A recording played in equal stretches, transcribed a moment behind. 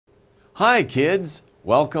Hi kids,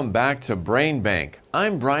 welcome back to Brain Bank.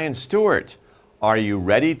 I'm Brian Stewart. Are you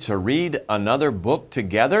ready to read another book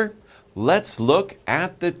together? Let's look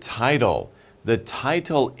at the title. The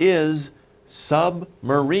title is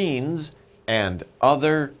Submarines and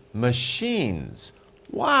Other Machines.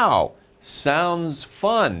 Wow, sounds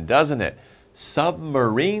fun, doesn't it?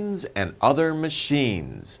 Submarines and Other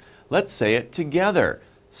Machines. Let's say it together.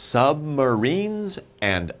 Submarines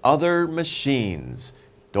and Other Machines.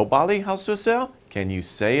 Dobali, how susel? Can you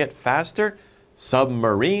say it faster?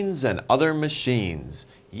 Submarines and other machines.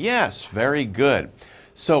 Yes, very good.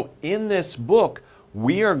 So in this book,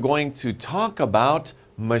 we are going to talk about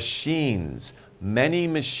machines, many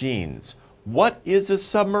machines. What is a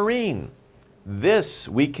submarine? This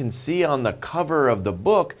we can see on the cover of the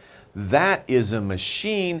book. That is a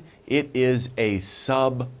machine. It is a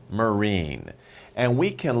submarine. And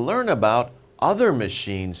we can learn about other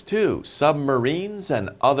machines too, submarines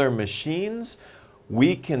and other machines.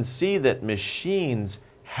 We can see that machines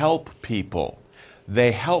help people.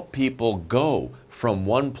 They help people go from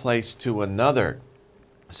one place to another.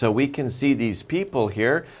 So we can see these people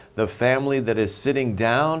here, the family that is sitting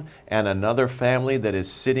down and another family that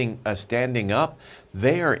is standing up.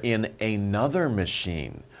 They are in another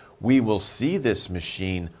machine. We will see this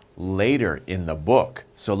machine later in the book.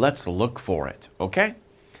 So let's look for it, okay?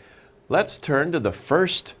 Let's turn to the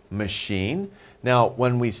first machine. Now,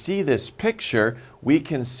 when we see this picture, we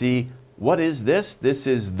can see, what is this? This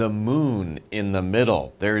is the moon in the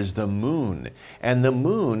middle. There is the moon, and the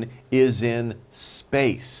moon is in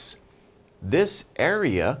space. This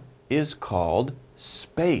area is called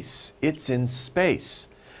space. It's in space.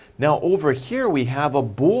 Now, over here we have a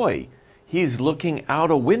boy. He's looking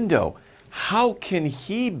out a window. How can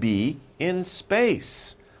he be in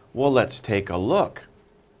space? Well, let's take a look.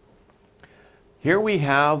 Here we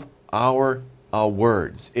have our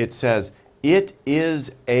words. It says, it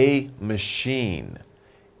is a machine.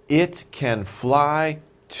 It can fly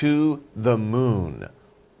to the moon.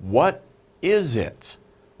 What is it?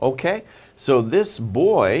 Okay, so this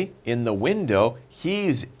boy in the window,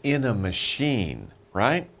 he's in a machine,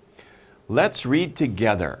 right? Let's read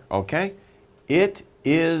together, okay? It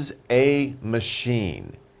is a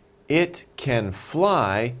machine. It can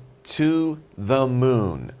fly to the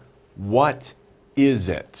moon. What is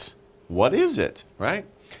it? What is it, right?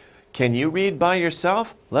 Can you read by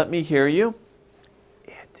yourself? Let me hear you.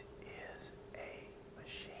 It is a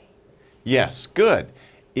machine. Yes, good.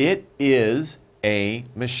 It is a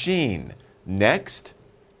machine. Next,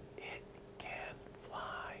 it can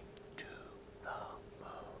fly to the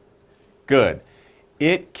moon. Good.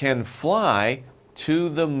 It can fly to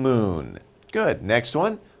the moon. Good. Next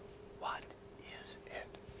one. What is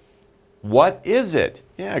it? What is it?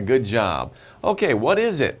 Yeah, good job. Okay, what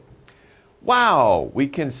is it? Wow, we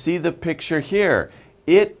can see the picture here.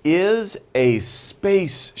 It is a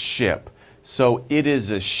spaceship. So it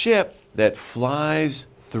is a ship that flies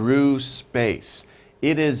through space.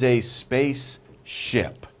 It is a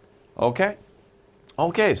spaceship. Okay?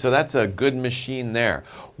 Okay, so that's a good machine there.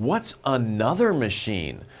 What's another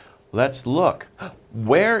machine? Let's look.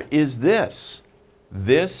 Where is this?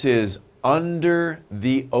 This is under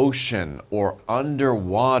the ocean or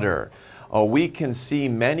underwater. We can see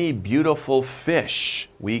many beautiful fish.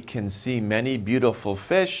 We can see many beautiful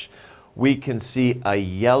fish. We can see a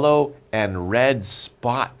yellow and red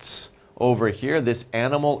spots over here. This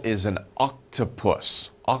animal is an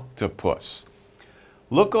octopus. Octopus.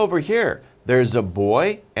 Look over here. There's a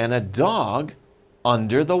boy and a dog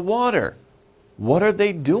under the water. What are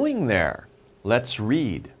they doing there? Let's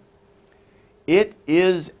read. It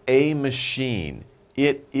is a machine.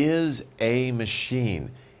 It is a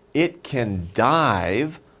machine. It can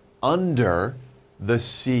dive under the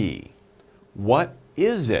sea. What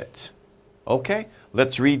is it? Okay,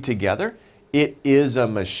 let's read together. It is a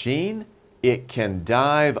machine. It can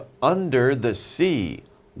dive under the sea.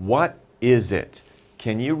 What is it?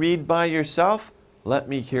 Can you read by yourself? Let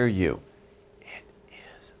me hear you. It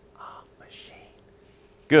is a machine.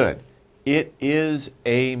 Good. It is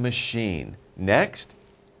a machine. Next.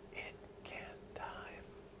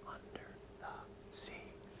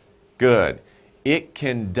 Good. It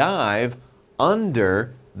can dive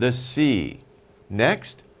under the sea.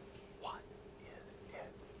 Next. What is it?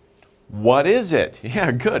 What is it? Yeah,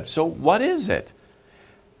 good. So what is it?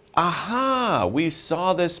 Aha, we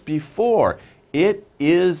saw this before. It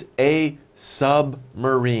is a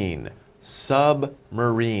submarine.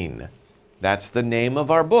 Submarine. That's the name of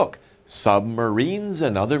our book. Submarines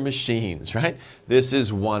and Other Machines, right? This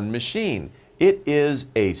is one machine. It is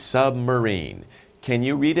a submarine. Can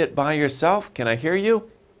you read it by yourself? Can I hear you?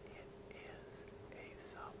 It is a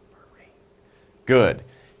submarine. Good.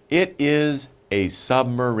 It is a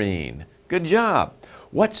submarine. Good job.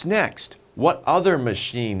 What's next? What other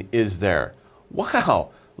machine is there?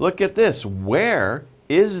 Wow, look at this. Where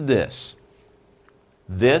is this?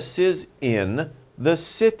 This is in the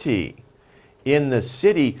city. In the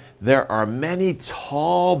city, there are many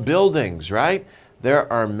tall buildings, right?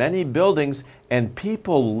 There are many buildings, and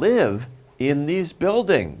people live in these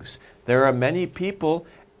buildings. There are many people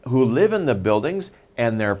who live in the buildings,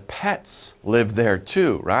 and their pets live there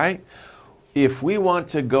too, right? If we want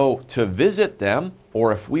to go to visit them,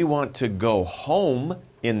 or if we want to go home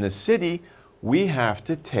in the city, we have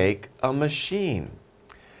to take a machine.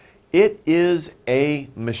 It is a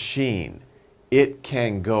machine. It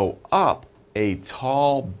can go up a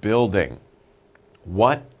tall building.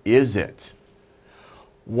 What is it?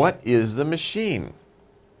 What is the machine?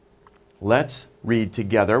 Let's read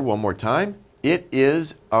together one more time. It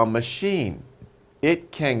is a machine.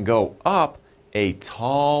 It can go up a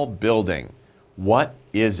tall building. What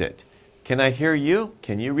is it? Can I hear you?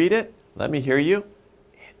 Can you read it? Let me hear you.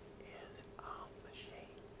 It is a machine.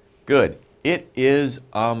 Good. It is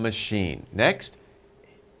a machine. Next.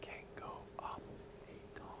 It can go up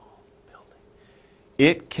a tall building.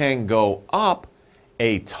 It can go up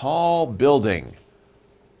a tall building.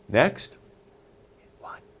 Next.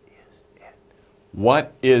 What is it?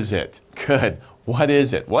 What is it? Good. What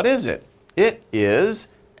is it? What is it? It is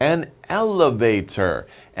an elevator.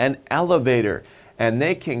 An elevator. And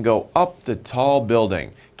they can go up the tall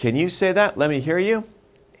building. Can you say that? Let me hear you.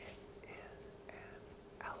 It is an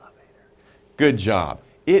elevator. Good job.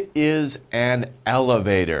 It is an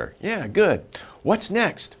elevator. Yeah, good. What's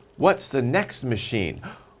next? What's the next machine?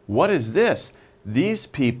 What is this? These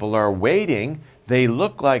people are waiting. They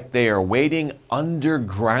look like they are waiting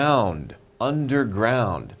underground.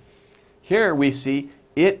 Underground. Here we see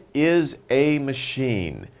it is a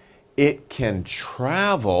machine. It can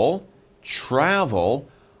travel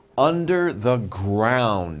under the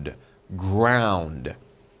ground. Ground.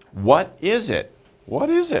 What is it? What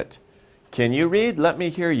is it? Can you read? Let me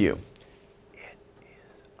hear you. It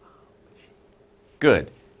is a machine.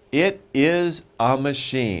 Good. It is a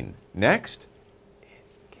machine. Next. It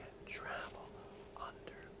can travel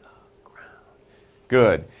under the ground.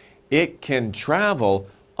 Good. It can travel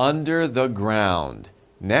under the ground.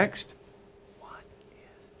 Next. What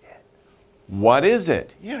is it? What is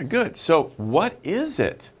it? Yeah, good. So, what is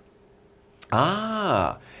it?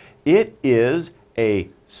 Ah, it is a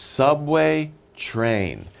subway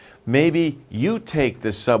train. Maybe you take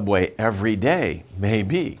the subway every day.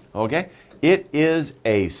 Maybe, okay? It is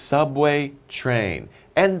a subway train.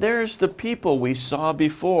 And there's the people we saw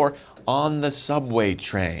before on the subway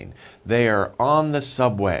train. They are on the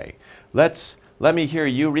subway. Let me hear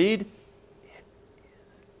you read. It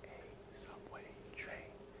is a subway train.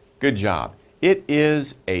 Good job. It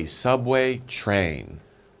is a subway train.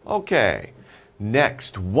 Okay.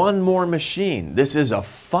 Next, one more machine. This is a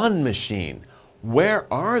fun machine.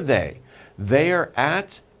 Where are they? They are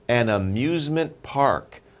at an amusement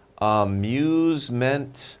park.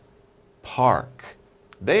 Amusement park.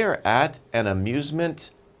 They are at an amusement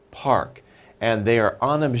park. And they are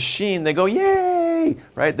on a machine. They go, yay!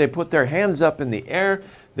 Right? They put their hands up in the air.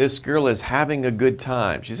 This girl is having a good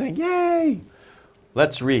time. She's saying, yay!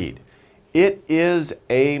 Let's read. It is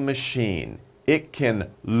a machine. It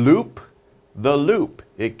can loop the loop.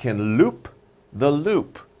 It can loop the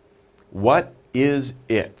loop. What is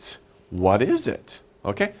it? What is it?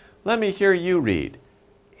 Okay, let me hear you read.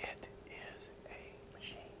 It is a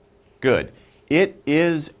machine. Good. It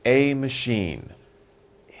is a machine.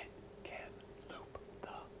 It can loop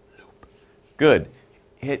the loop. Good.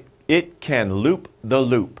 It can loop the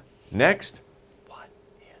loop. Next. What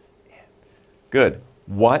is it? Good.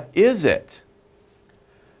 What is it?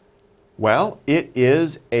 Well, it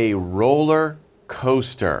is a roller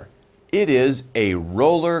coaster. It is a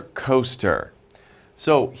roller coaster.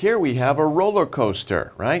 So here we have a roller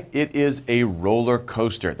coaster, right? It is a roller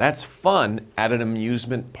coaster. That's fun at an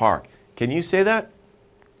amusement park. Can you say that?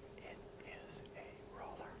 It is a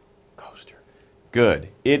roller coaster. Good.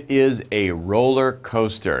 It is a roller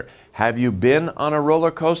coaster. Have you been on a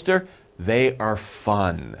roller coaster? They are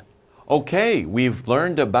fun. Okay, we've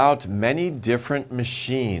learned about many different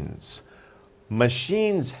machines.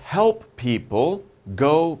 Machines help people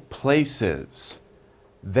go places.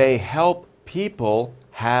 They help people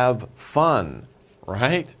have fun,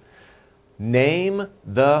 right? Name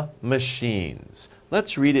the machines.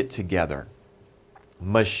 Let's read it together.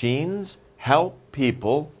 Machines help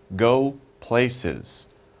people go places.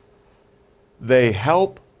 They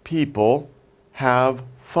help people have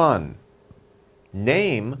fun.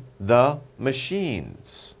 Name the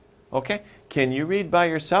machines. Okay, can you read by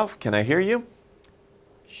yourself? Can I hear you?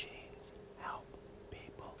 Machines help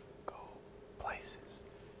people go places.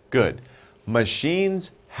 Good.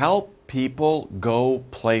 Machines help people go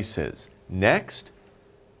places. Next,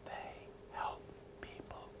 they help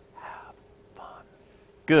people have fun.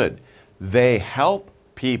 Good. They help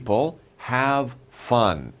people have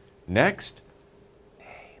fun. Next,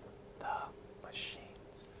 name the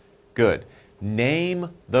machines. Good.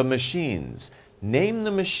 Name the machines. Name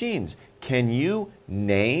the machines. Can you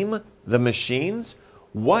name the machines?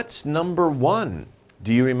 What's number one?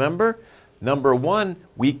 Do you remember? Number one,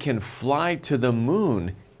 we can fly to the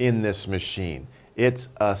moon in this machine. It's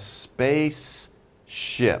a spaceship.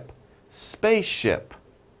 Spaceship.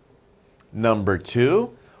 Number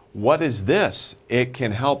two, what is this? It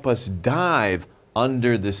can help us dive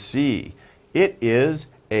under the sea. It is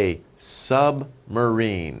a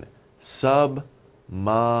submarine. Submarine.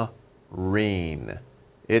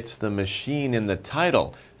 It's the machine in the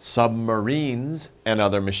title. Submarines and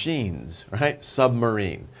other machines, right?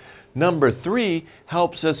 Submarine. Number three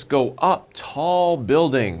helps us go up tall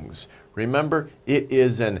buildings. Remember, it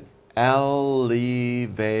is an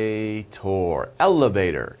elevator.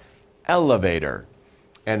 Elevator. Elevator.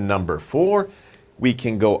 And number four, we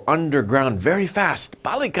can go underground very fast.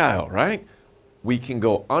 Balikao, right? We can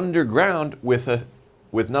go underground with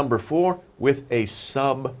number four, with a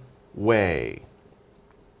subway.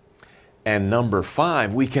 And number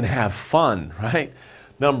five, we can have fun, right?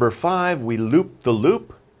 Number five, we loop the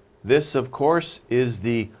loop. This, of course, is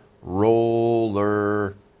the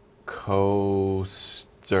roller coaster.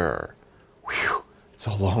 Whew, it's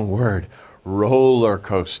a long word. Roller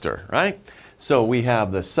coaster, right? So we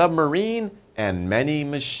have the submarine and many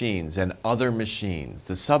machines and other machines.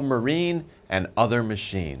 The submarine and other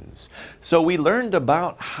machines. So we learned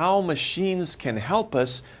about how machines can help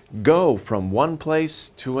us go from one place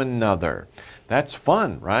to another. That's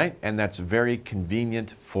fun, right? And that's very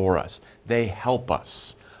convenient for us. They help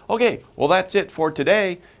us. Okay, well that's it for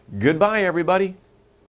today. Goodbye, everybody.